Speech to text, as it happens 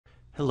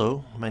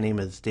Hello, my name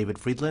is David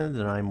Friedland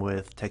and I'm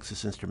with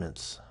Texas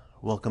Instruments.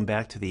 Welcome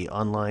back to the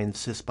online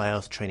SYS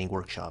BIOS training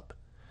workshop.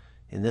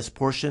 In this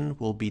portion,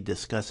 we'll be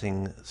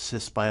discussing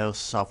SYS BIOS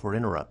software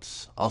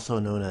interrupts, also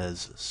known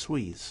as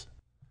Swis.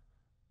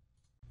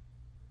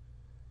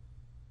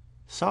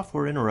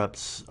 Software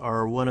interrupts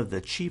are one of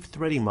the chief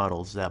threading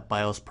models that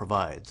BIOS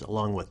provides,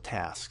 along with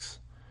tasks.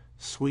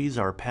 Swis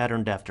are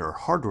patterned after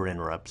hardware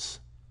interrupts,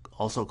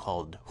 also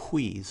called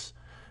WHIs,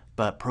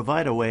 but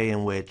provide a way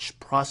in which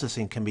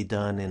processing can be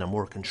done in a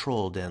more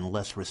controlled and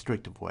less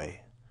restrictive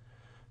way.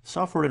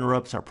 Software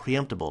interrupts are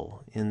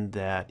preemptible in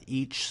that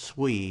each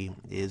SWI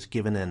is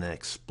given an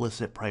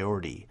explicit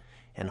priority,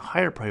 and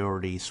higher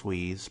priority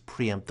SWIs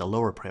preempt the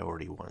lower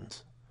priority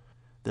ones.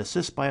 The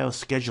SYS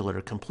BIOS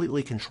scheduler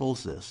completely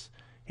controls this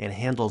and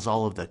handles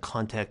all of the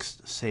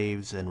context,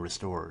 saves, and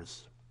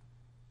restores.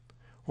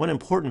 One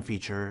important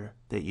feature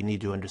that you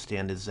need to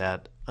understand is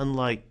that,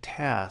 unlike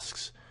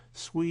tasks,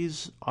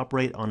 SWIs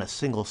operate on a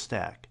single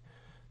stack.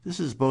 This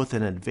is both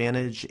an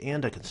advantage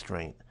and a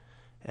constraint,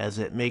 as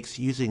it makes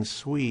using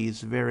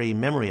SWIs very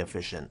memory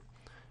efficient,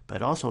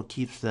 but also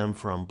keeps them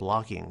from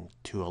blocking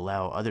to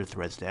allow other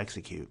threads to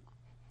execute.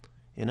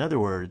 In other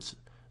words,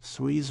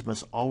 SWIs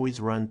must always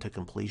run to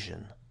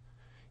completion.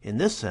 In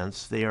this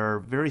sense, they are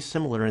very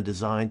similar in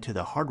design to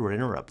the hardware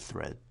interrupt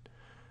thread.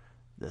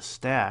 The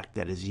stack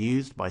that is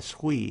used by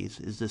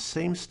SWIs is the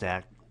same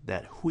stack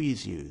that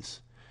WHIs use.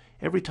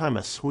 Every time a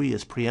SWI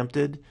is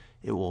preempted,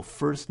 it will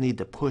first need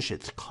to push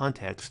its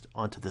context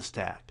onto the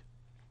stack.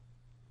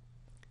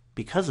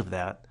 Because of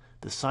that,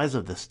 the size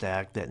of the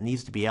stack that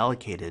needs to be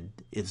allocated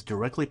is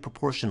directly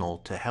proportional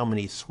to how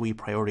many SWI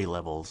priority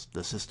levels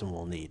the system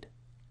will need.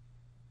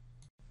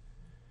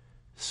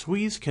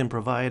 SWIs can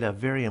provide a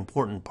very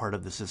important part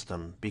of the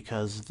system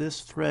because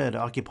this thread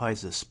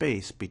occupies the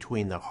space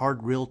between the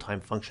hard real-time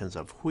functions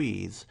of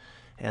WHIs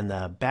and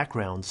the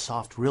background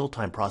soft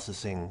real-time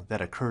processing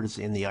that occurs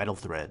in the idle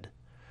thread.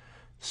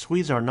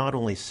 SWIs are not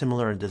only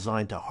similar in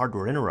design to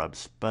hardware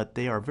interrupts, but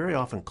they are very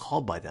often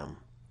called by them.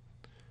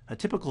 A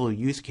typical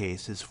use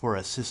case is for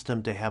a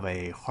system to have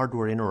a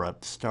hardware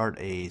interrupt start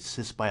a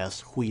SYS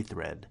BIOS WHI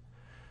thread.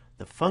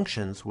 The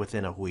functions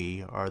within a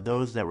WHI are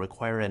those that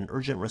require an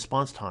urgent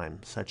response time,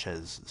 such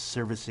as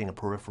servicing a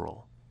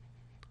peripheral.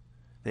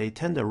 They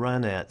tend to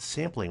run at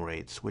sampling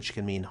rates, which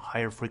can mean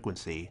higher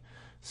frequency,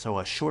 so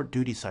a short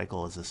duty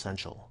cycle is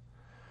essential.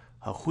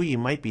 A WHI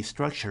might be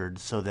structured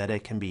so that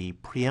it can be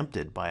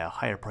preempted by a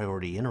higher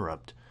priority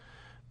interrupt,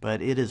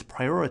 but it is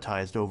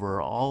prioritized over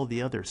all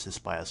the other SYS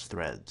BIOS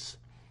threads.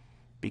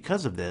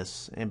 Because of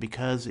this, and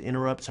because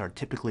interrupts are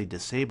typically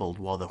disabled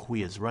while the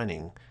WHI is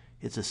running,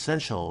 it's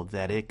essential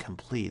that it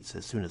completes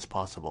as soon as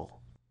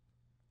possible.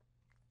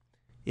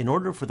 In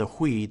order for the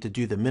WHI to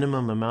do the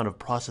minimum amount of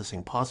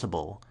processing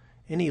possible,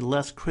 any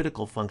less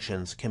critical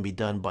functions can be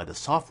done by the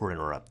software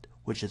interrupt,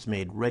 which is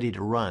made ready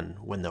to run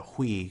when the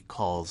WHI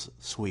calls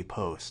SWI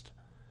post.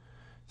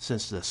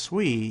 Since the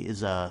SWI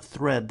is a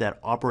thread that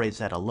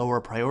operates at a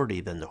lower priority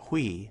than the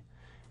WHI,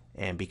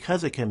 and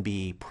because it can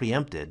be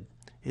preempted,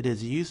 it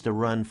is used to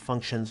run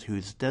functions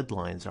whose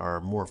deadlines are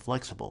more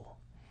flexible.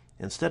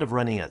 Instead of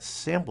running at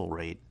sample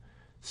rate,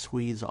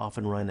 SWIs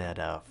often run at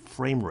a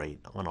frame rate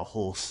on a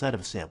whole set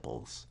of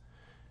samples.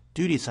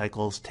 Duty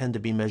cycles tend to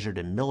be measured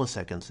in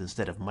milliseconds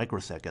instead of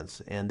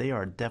microseconds, and they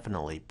are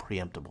definitely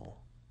preemptible.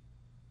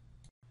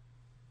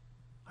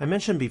 I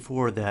mentioned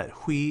before that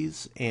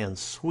WHIs and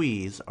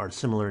SWIs are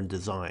similar in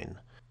design.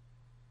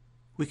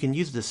 We can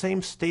use the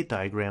same state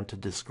diagram to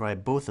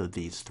describe both of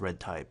these thread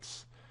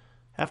types.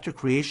 After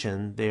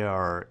creation, they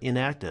are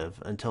inactive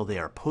until they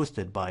are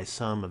posted by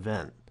some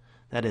event,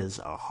 that is,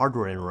 a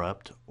hardware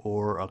interrupt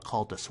or a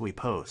call to SWI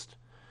post,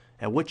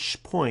 at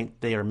which point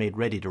they are made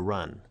ready to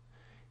run.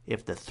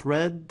 If the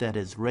thread that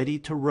is ready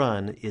to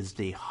run is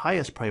the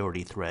highest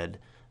priority thread,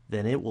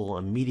 then it will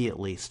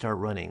immediately start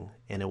running,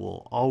 and it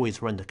will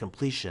always run to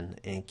completion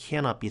and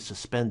cannot be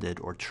suspended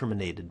or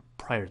terminated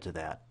prior to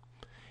that,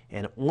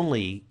 and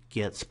only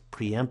gets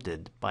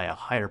preempted by a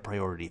higher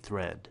priority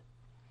thread.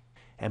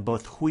 And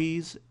both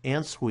WHIs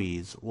and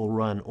SWIs will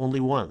run only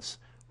once,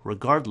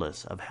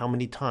 regardless of how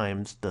many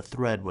times the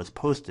thread was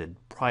posted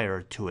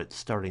prior to it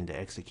starting to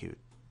execute.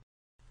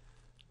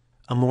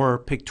 A more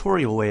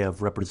pictorial way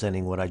of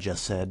representing what I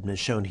just said is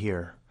shown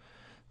here.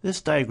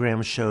 This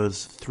diagram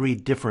shows three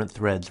different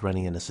threads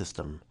running in a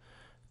system.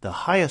 The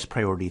highest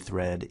priority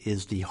thread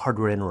is the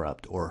hardware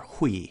interrupt, or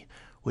WHI,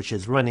 which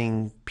is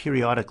running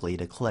periodically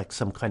to collect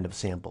some kind of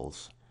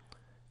samples.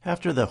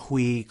 After the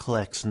WHI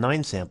collects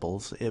 9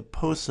 samples, it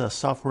posts a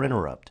software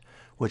interrupt,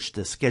 which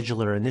the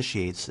scheduler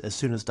initiates as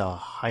soon as the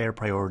higher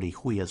priority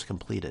WHI is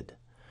completed.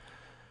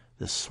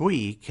 The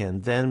SWI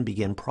can then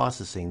begin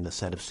processing the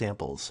set of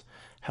samples.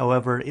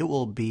 However, it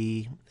will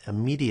be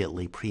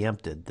immediately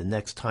preempted the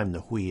next time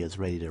the WHI is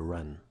ready to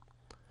run.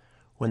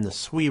 When the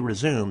SWI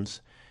resumes,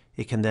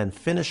 it can then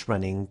finish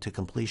running to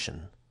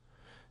completion.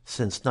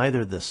 Since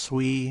neither the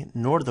SWI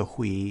nor the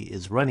WHI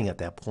is running at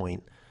that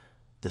point,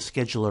 the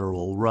scheduler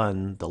will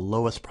run the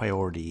lowest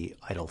priority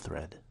idle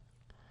thread.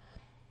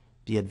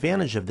 The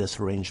advantage of this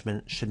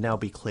arrangement should now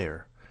be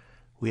clear.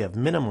 We have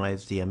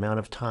minimized the amount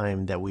of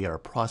time that we are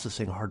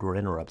processing hardware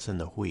interrupts in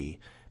the WHI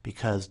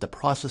because the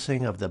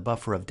processing of the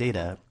buffer of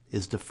data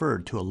is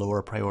deferred to a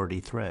lower priority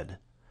thread.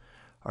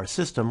 Our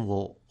system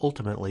will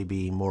ultimately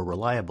be more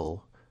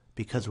reliable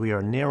because we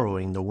are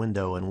narrowing the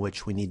window in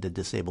which we need to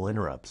disable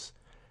interrupts,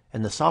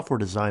 and the software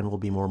design will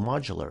be more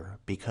modular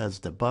because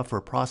the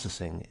buffer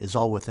processing is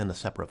all within a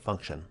separate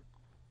function.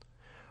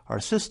 Our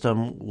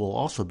system will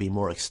also be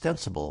more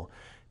extensible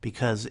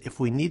because if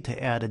we need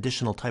to add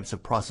additional types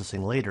of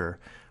processing later,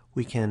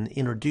 we can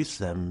introduce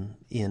them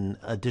in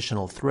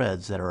additional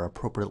threads that are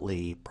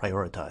appropriately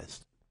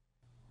prioritized.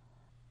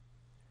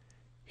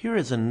 Here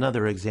is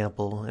another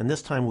example, and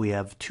this time we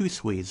have two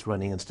SWIs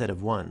running instead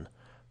of one,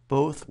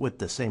 both with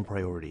the same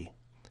priority.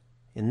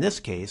 In this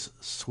case,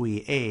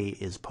 SWI A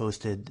is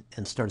posted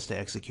and starts to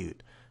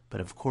execute,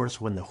 but of course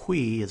when the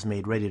WHI is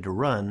made ready to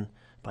run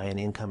by an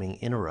incoming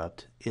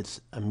interrupt, it's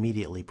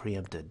immediately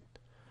preempted.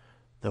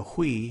 The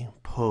WHI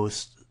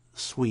posts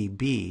SWI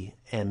B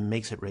and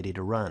makes it ready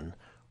to run,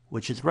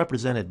 which is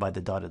represented by the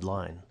dotted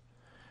line.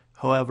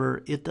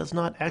 However, it does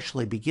not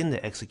actually begin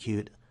to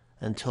execute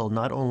until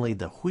not only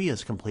the WHI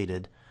is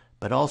completed,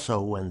 but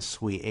also when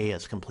SWI A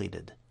is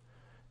completed.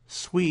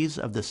 SWIs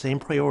of the same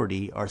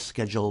priority are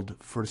scheduled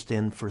first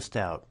in, first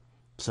out,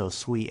 so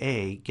SWI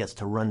A gets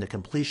to run to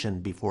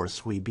completion before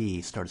SWI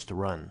B starts to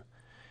run.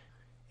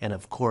 And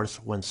of course,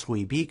 when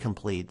SWI B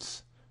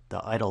completes,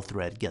 the idle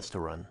thread gets to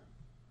run.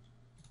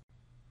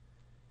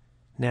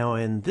 Now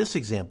in this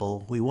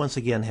example, we once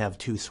again have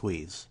two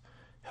SWIs.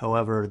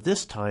 However,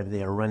 this time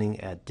they are running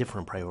at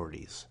different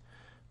priorities.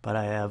 But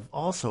I have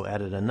also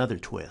added another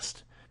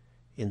twist.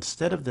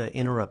 Instead of the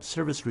interrupt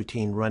service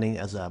routine running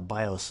as a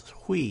BIOS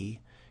WHI,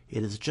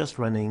 it is just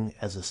running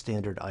as a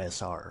standard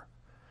ISR.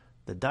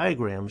 The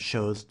diagram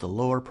shows the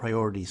lower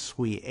priority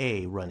SWI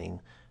A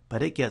running,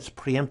 but it gets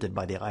preempted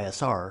by the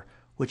ISR,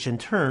 which in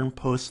turn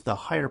posts the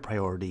higher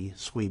priority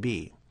SWI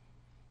B.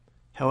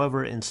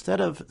 However, instead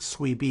of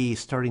SWI B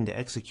starting to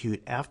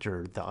execute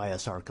after the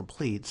ISR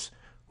completes,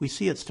 we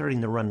see it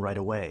starting to run right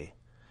away.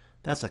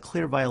 That's a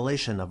clear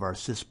violation of our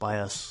SYS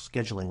BIOS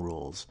scheduling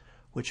rules,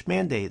 which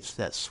mandates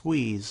that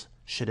SWIs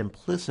should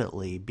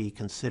implicitly be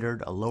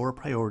considered a lower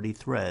priority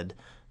thread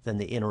than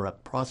the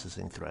interrupt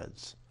processing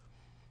threads.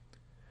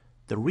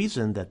 The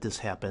reason that this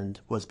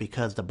happened was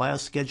because the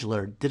BIOS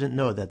scheduler didn't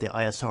know that the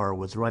ISR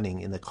was running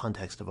in the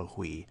context of a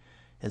WHI,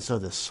 and so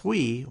the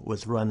SWI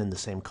was run in the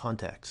same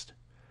context.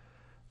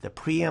 The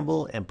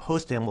preamble and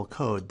postamble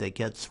code that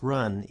gets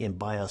run in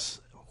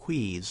BIOS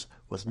WHIs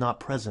was not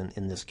present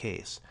in this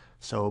case,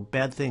 so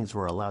bad things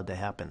were allowed to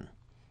happen.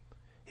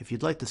 If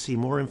you'd like to see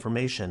more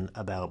information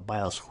about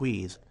BIOS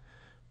WHIs,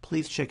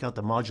 please check out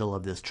the module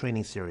of this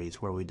training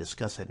series where we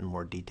discuss it in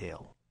more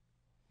detail.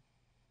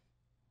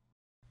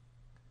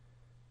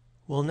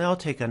 We'll now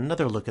take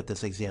another look at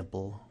this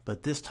example,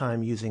 but this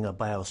time using a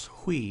BIOS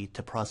WHI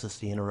to process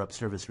the interrupt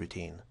service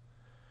routine.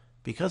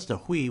 Because the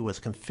WHI was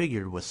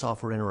configured with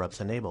software interrupts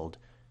enabled,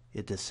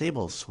 it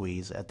disables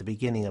SWIs at the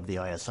beginning of the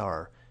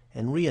ISR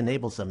and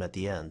re-enables them at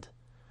the end.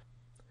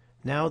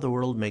 Now the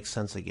world makes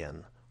sense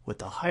again, with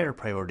the higher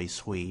priority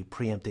SWI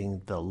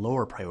preempting the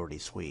lower priority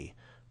SWI,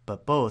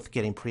 but both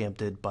getting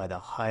preempted by the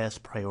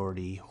highest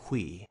priority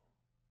WHI.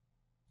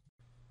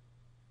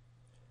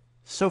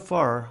 So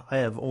far, I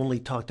have only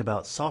talked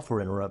about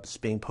software interrupts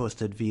being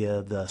posted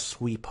via the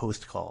SWI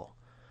post call.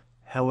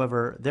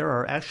 However, there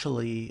are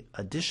actually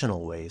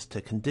additional ways to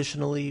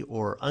conditionally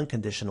or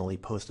unconditionally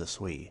post a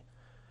SWI.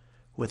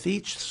 With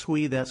each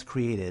SWI that's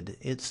created,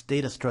 its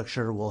data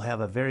structure will have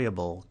a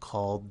variable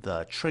called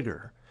the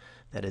trigger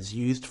that is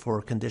used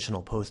for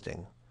conditional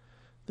posting.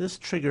 This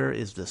trigger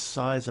is the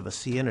size of a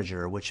C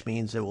integer, which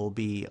means it will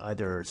be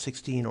either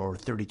 16 or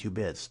 32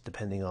 bits,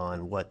 depending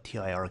on what TI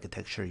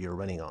architecture you're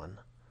running on.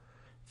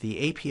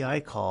 The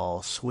API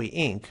call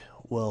SWI-INC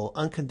will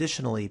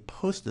unconditionally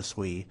post the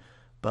SWI,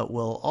 but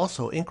will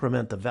also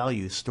increment the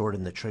values stored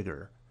in the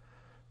trigger.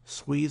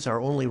 SWIs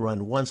are only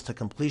run once to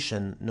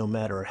completion, no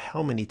matter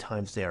how many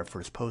times they are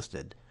first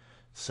posted.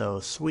 So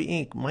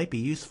SWI-INC might be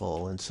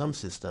useful in some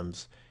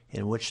systems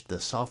in which the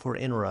software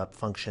interrupt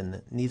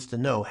function needs to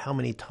know how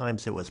many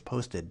times it was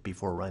posted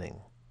before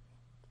running.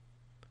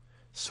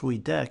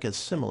 SWI-DEC is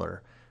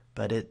similar,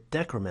 but it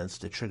decrements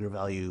the trigger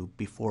value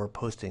before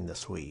posting the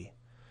SWI.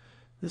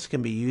 This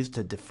can be used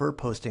to defer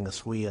posting a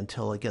SWI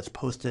until it gets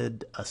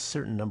posted a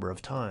certain number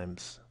of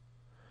times.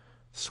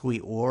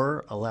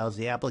 SWI-OR allows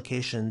the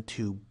application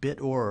to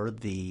bit-OR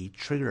the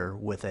trigger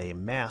with a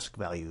mask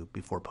value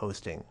before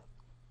posting.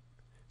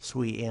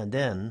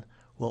 SWI-AND-N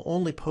will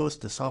only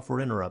post the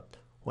software interrupt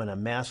when a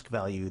mask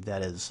value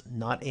that is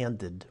not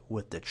ANDed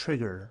with the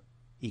trigger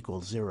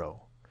equals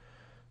 0.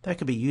 That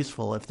could be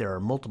useful if there are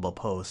multiple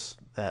posts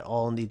that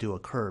all need to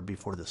occur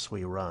before the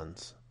SWI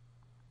runs.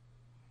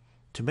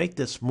 To make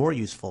this more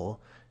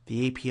useful,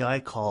 the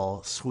API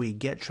call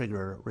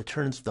SWI-GetTrigger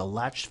returns the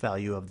latched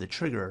value of the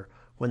trigger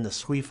when the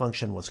SWI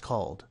function was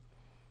called.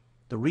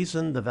 The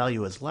reason the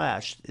value is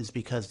latched is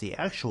because the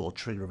actual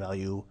trigger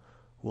value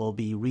will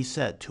be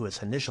reset to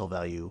its initial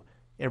value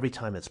every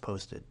time it's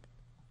posted.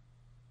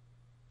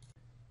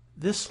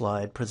 This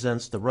slide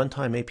presents the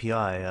runtime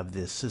API of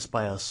the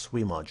SysBIOS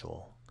SWI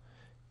module.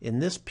 In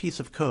this piece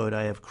of code,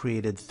 I have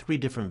created 3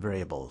 different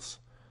variables.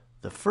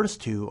 The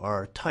first 2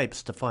 are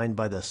types defined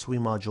by the SWI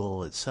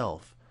module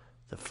itself,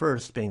 the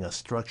first being a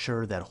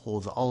structure that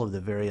holds all of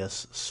the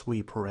various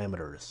SWI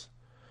parameters.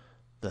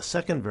 The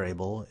second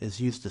variable is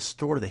used to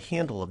store the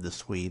handle of the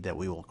SWI that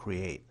we will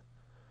create.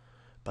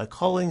 By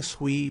calling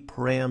SWI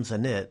params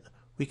init,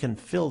 we can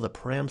fill the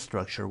param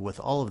structure with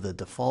all of the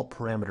default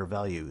parameter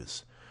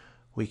values.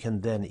 We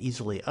can then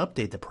easily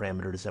update the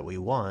parameters that we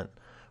want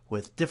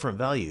with different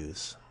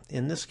values,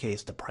 in this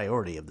case the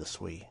priority of the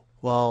SWI,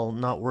 while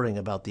not worrying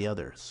about the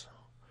others.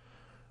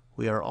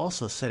 We are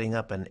also setting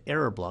up an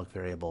error block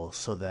variable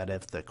so that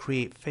if the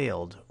create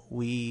failed,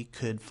 we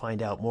could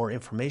find out more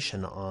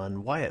information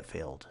on why it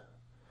failed.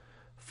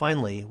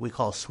 Finally, we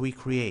call SWI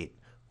create,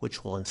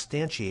 which will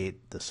instantiate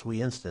the SWI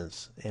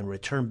instance and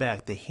return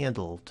back the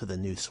handle to the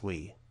new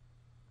SWI.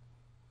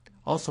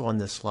 Also on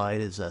this slide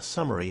is a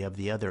summary of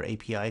the other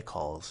API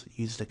calls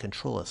used to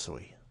control a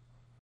SWI.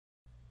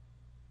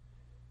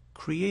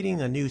 Creating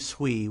a new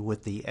SWI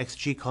with the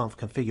xgconf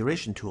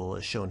configuration tool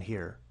is shown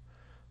here.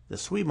 The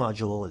SWI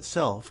module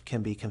itself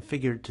can be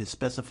configured to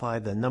specify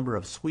the number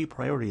of SWI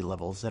priority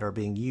levels that are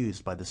being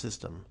used by the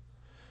system.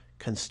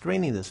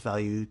 Constraining this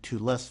value to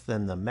less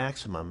than the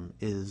maximum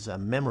is a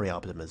memory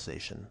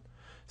optimization,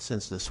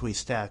 since the SWI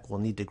stack will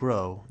need to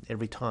grow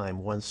every time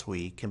one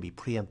SWI can be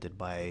preempted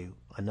by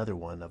another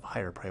one of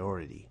higher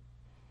priority.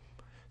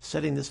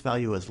 Setting this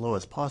value as low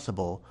as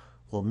possible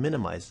will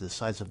minimize the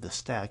size of the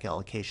stack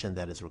allocation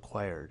that is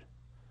required.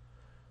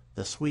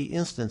 The SWI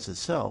instance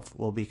itself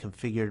will be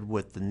configured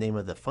with the name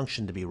of the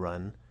function to be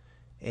run,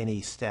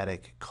 any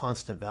static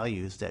constant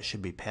values that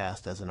should be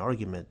passed as an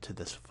argument to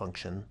this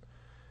function,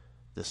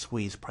 the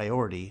SWI's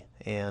priority,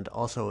 and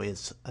also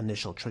its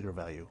initial trigger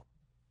value.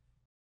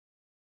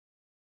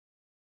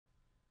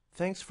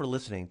 Thanks for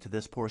listening to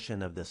this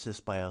portion of the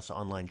SysBIOS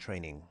online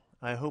training.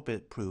 I hope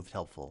it proved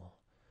helpful.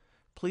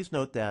 Please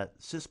note that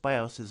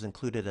SysBIOS is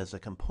included as a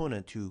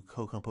component to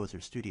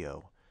CoComposer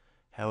Studio.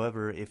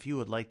 However, if you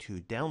would like to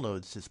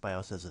download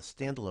SysBIOS as a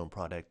standalone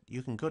product,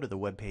 you can go to the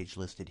webpage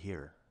listed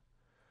here.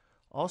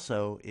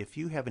 Also, if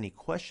you have any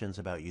questions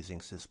about using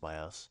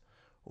SysBIOS,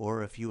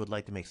 or if you would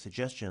like to make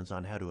suggestions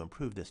on how to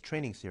improve this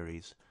training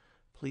series,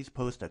 please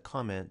post a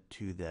comment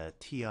to the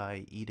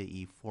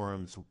TI-RTOS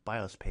Forums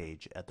BIOS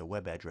page at the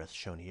web address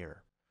shown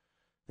here.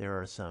 There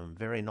are some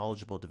very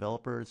knowledgeable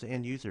developers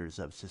and users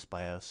of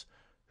SysBIOS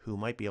who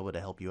might be able to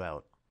help you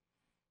out.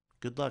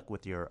 Good luck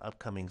with your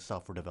upcoming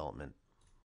software development.